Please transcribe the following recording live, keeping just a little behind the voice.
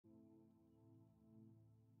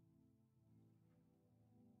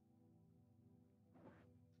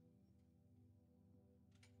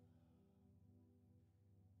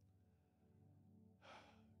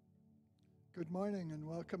Good morning and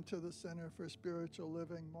welcome to the Center for Spiritual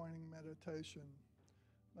Living Morning Meditation.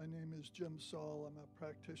 My name is Jim Soll. I'm a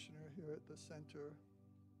practitioner here at the center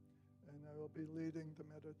and I will be leading the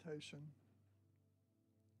meditation.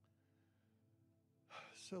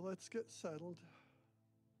 So let's get settled.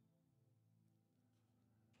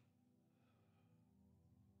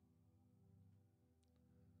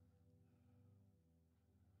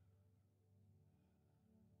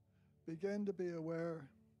 Begin to be aware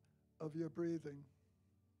of your breathing.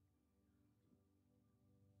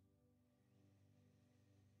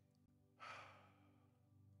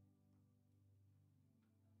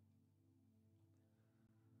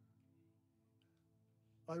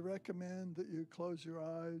 I recommend that you close your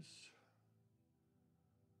eyes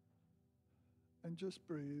and just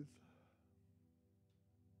breathe.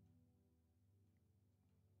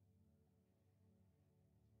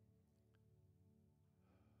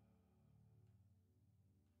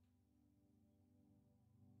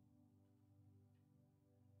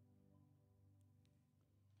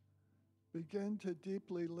 Begin to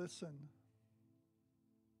deeply listen.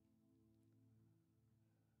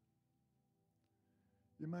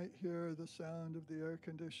 You might hear the sound of the air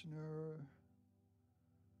conditioner,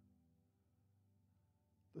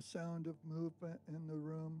 the sound of movement in the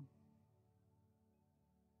room.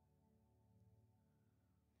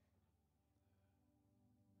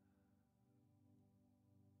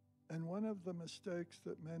 And one of the mistakes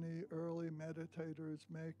that many early meditators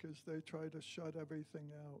make is they try to shut everything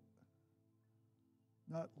out,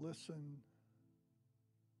 not listen,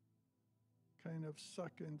 kind of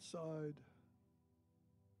suck inside.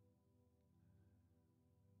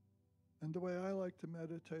 And the way I like to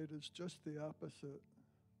meditate is just the opposite.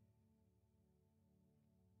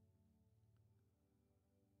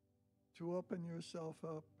 To open yourself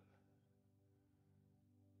up,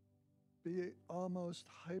 be almost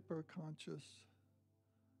hyper-conscious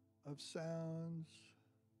of sounds,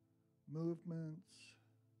 movements,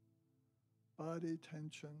 body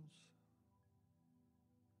tensions.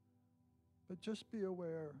 But just be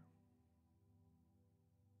aware.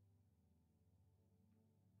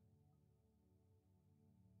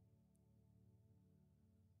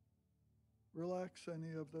 Relax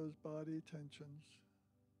any of those body tensions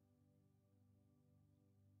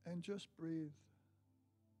and just breathe.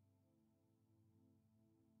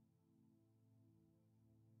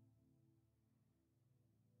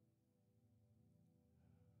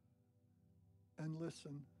 And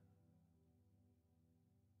listen.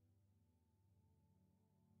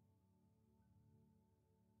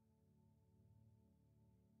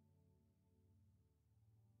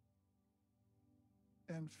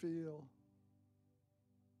 And feel.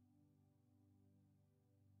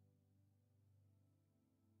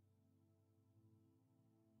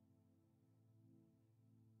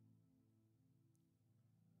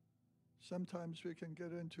 Sometimes we can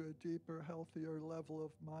get into a deeper, healthier level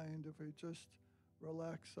of mind if we just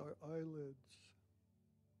relax our eyelids,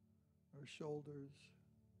 our shoulders,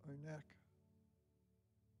 our neck.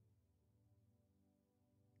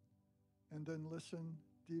 And then listen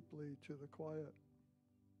deeply to the quiet.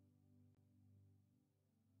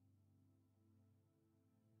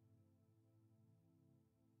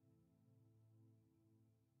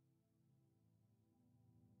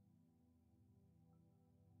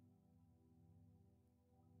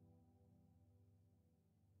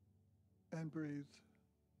 And breathe.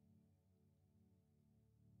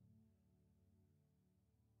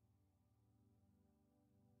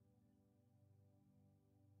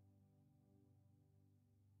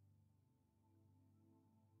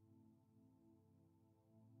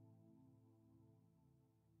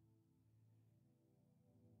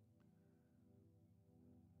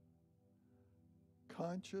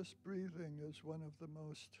 Conscious breathing is one of the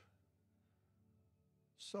most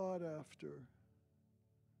sought after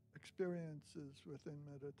experiences within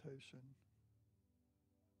meditation.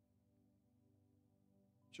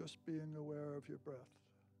 Just being aware of your breath.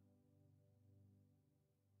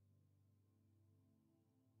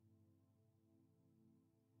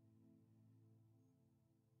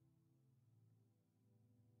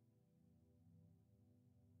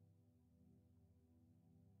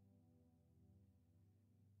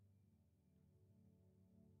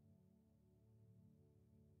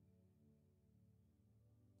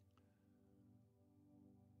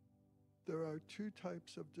 There are two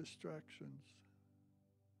types of distractions.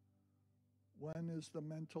 One is the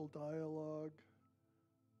mental dialogue,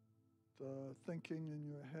 the thinking in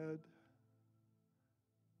your head,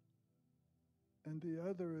 and the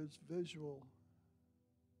other is visual,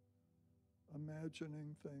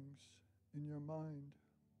 imagining things in your mind.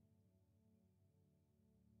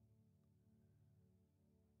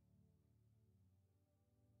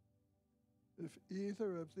 If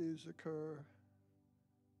either of these occur,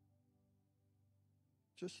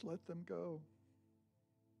 just let them go.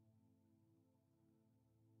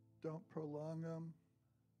 Don't prolong them,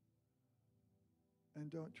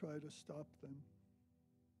 and don't try to stop them.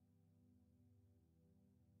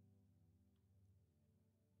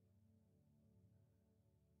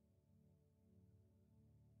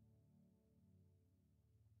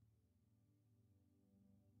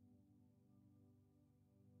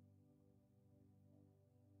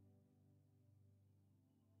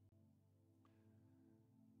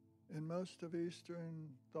 In most of Eastern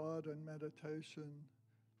thought and meditation,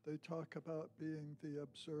 they talk about being the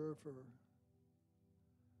observer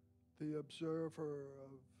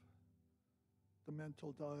of the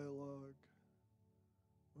mental dialogue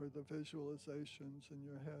or the visualizations in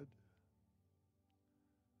your head,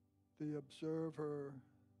 the observer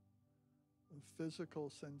of physical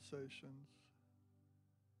sensations.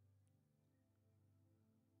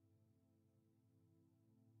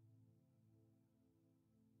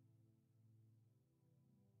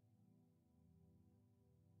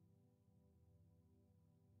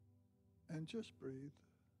 And just breathe.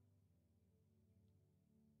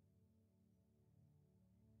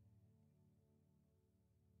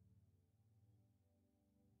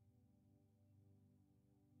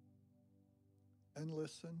 And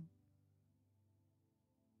listen.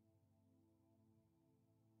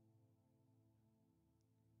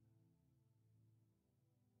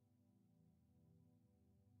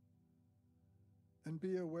 And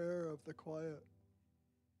be aware of the quiet.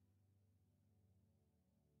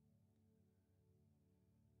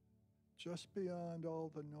 Just beyond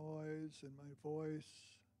all the noise in my voice,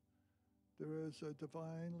 there is a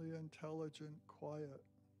divinely intelligent quiet.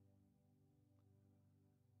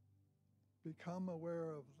 Become aware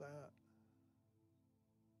of that.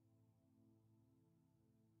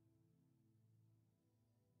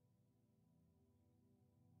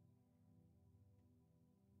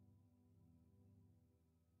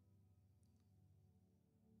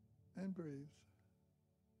 And breathe.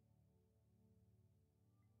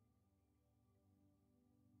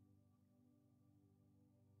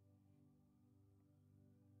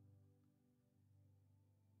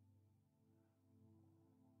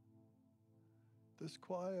 This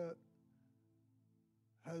quiet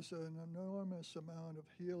has an enormous amount of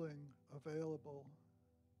healing available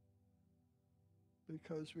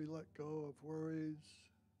because we let go of worries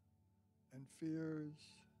and fears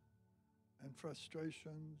and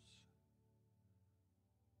frustrations.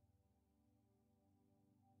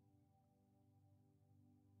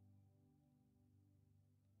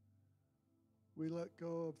 We let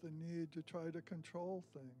go of the need to try to control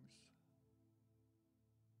things.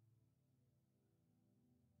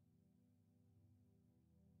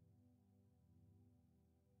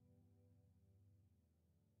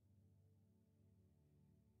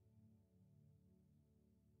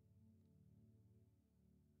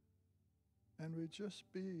 And we just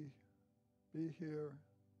be here,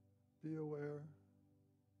 be aware.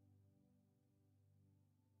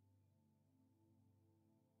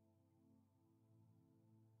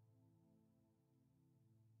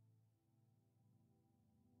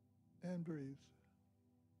 And breathe.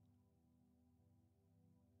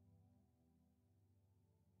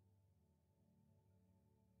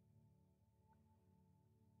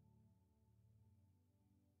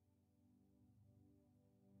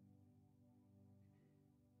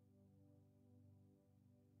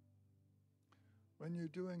 When you're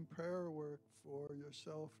doing prayer work for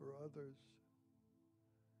yourself or others,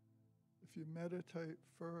 if you meditate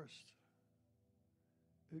first,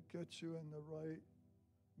 it gets you in the right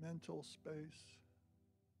mental space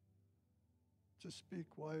to speak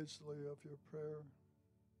wisely of your prayer.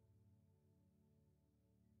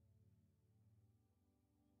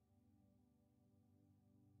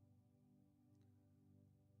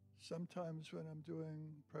 Sometimes when I'm doing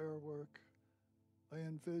prayer work, I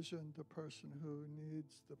envision the person who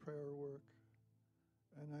needs the prayer work,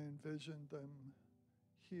 and I envision them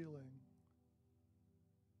healing.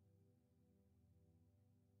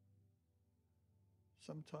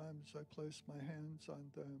 Sometimes I place my hands on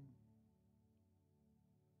them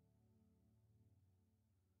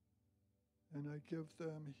and I give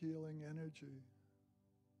them healing energy.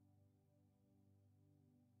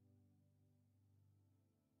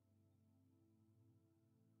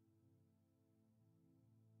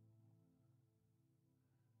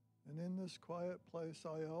 And in this quiet place,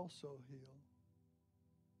 I also heal.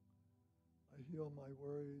 I heal my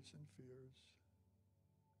worries and fears.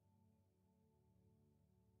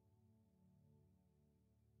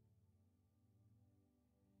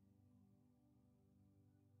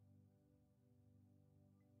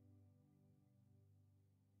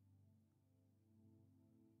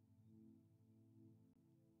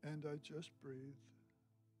 and I just breathe.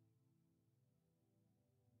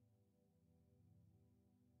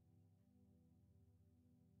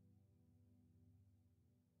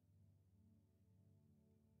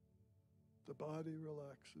 The body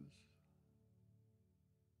relaxes.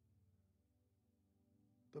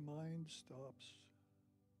 The mind stops.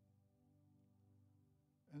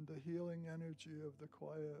 And the healing energy of the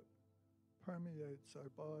quiet permeates our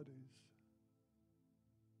bodies.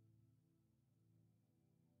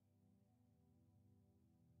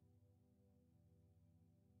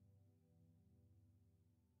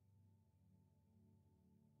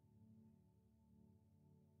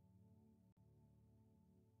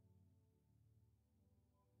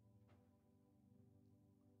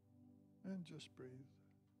 And just breathe.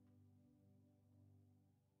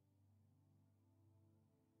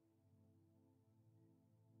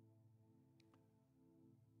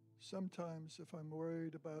 Sometimes if I'm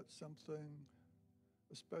worried about something,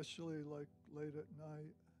 especially like late at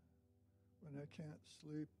night when I can't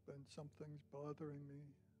sleep and something's bothering me,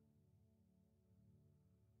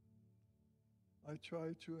 I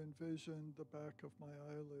try to envision the back of my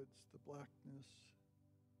eyelids, the blackness,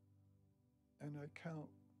 and I count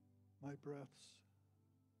my breaths.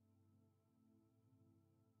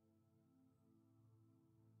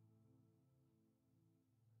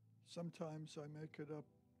 Sometimes I make it up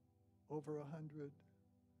over 100,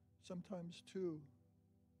 sometimes 2.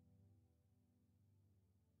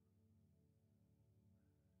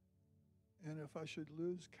 And if I should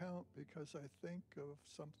lose count because I think of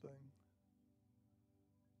something,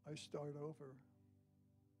 I start over.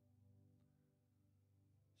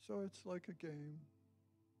 So it's like a game,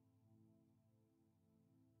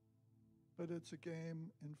 but it's a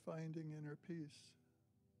game in finding inner peace.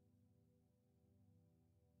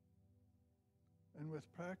 And with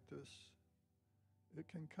practice, it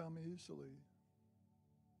can come easily.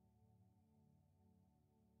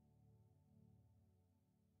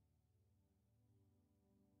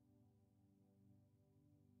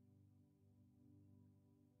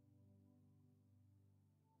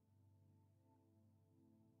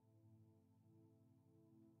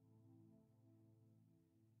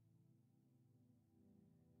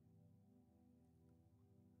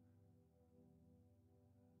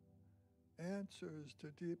 Answers to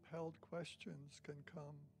deep-held questions can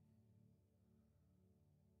come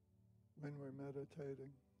when we're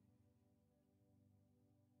meditating.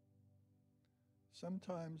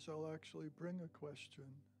 Sometimes I'll actually bring a question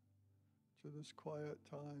to this quiet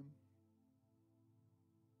time.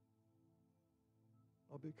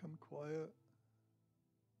 I'll become quiet,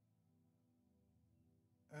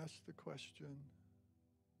 ask the question,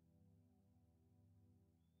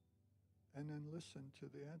 and then listen to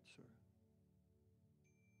the answer.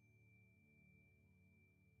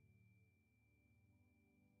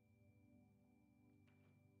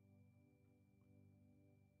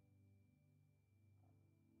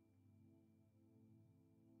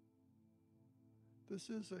 This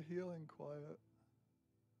is a healing quiet.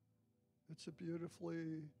 It's a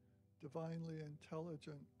beautifully, divinely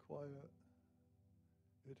intelligent quiet.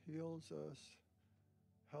 It heals us,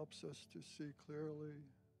 helps us to see clearly,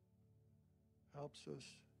 helps us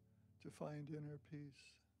to find inner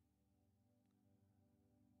peace.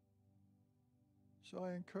 So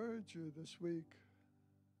I encourage you this week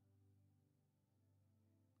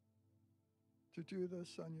to do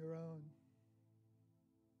this on your own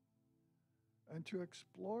and to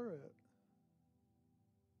explore it.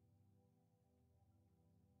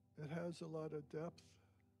 It has a lot of depth,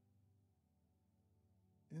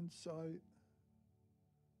 insight,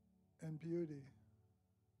 and beauty.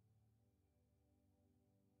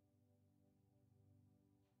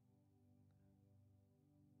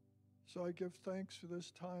 So I give thanks for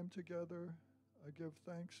this time together. I give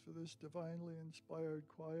thanks for this divinely inspired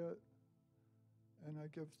quiet. And I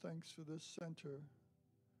give thanks for this center,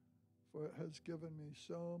 for it has given me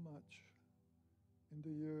so much in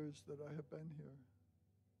the years that I have been here.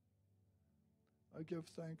 I give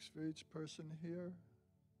thanks for each person here,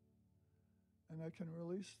 and I can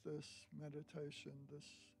release this meditation, this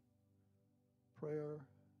prayer,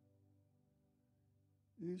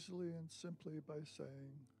 easily and simply by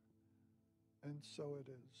saying, "And so it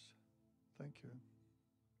is." Thank you.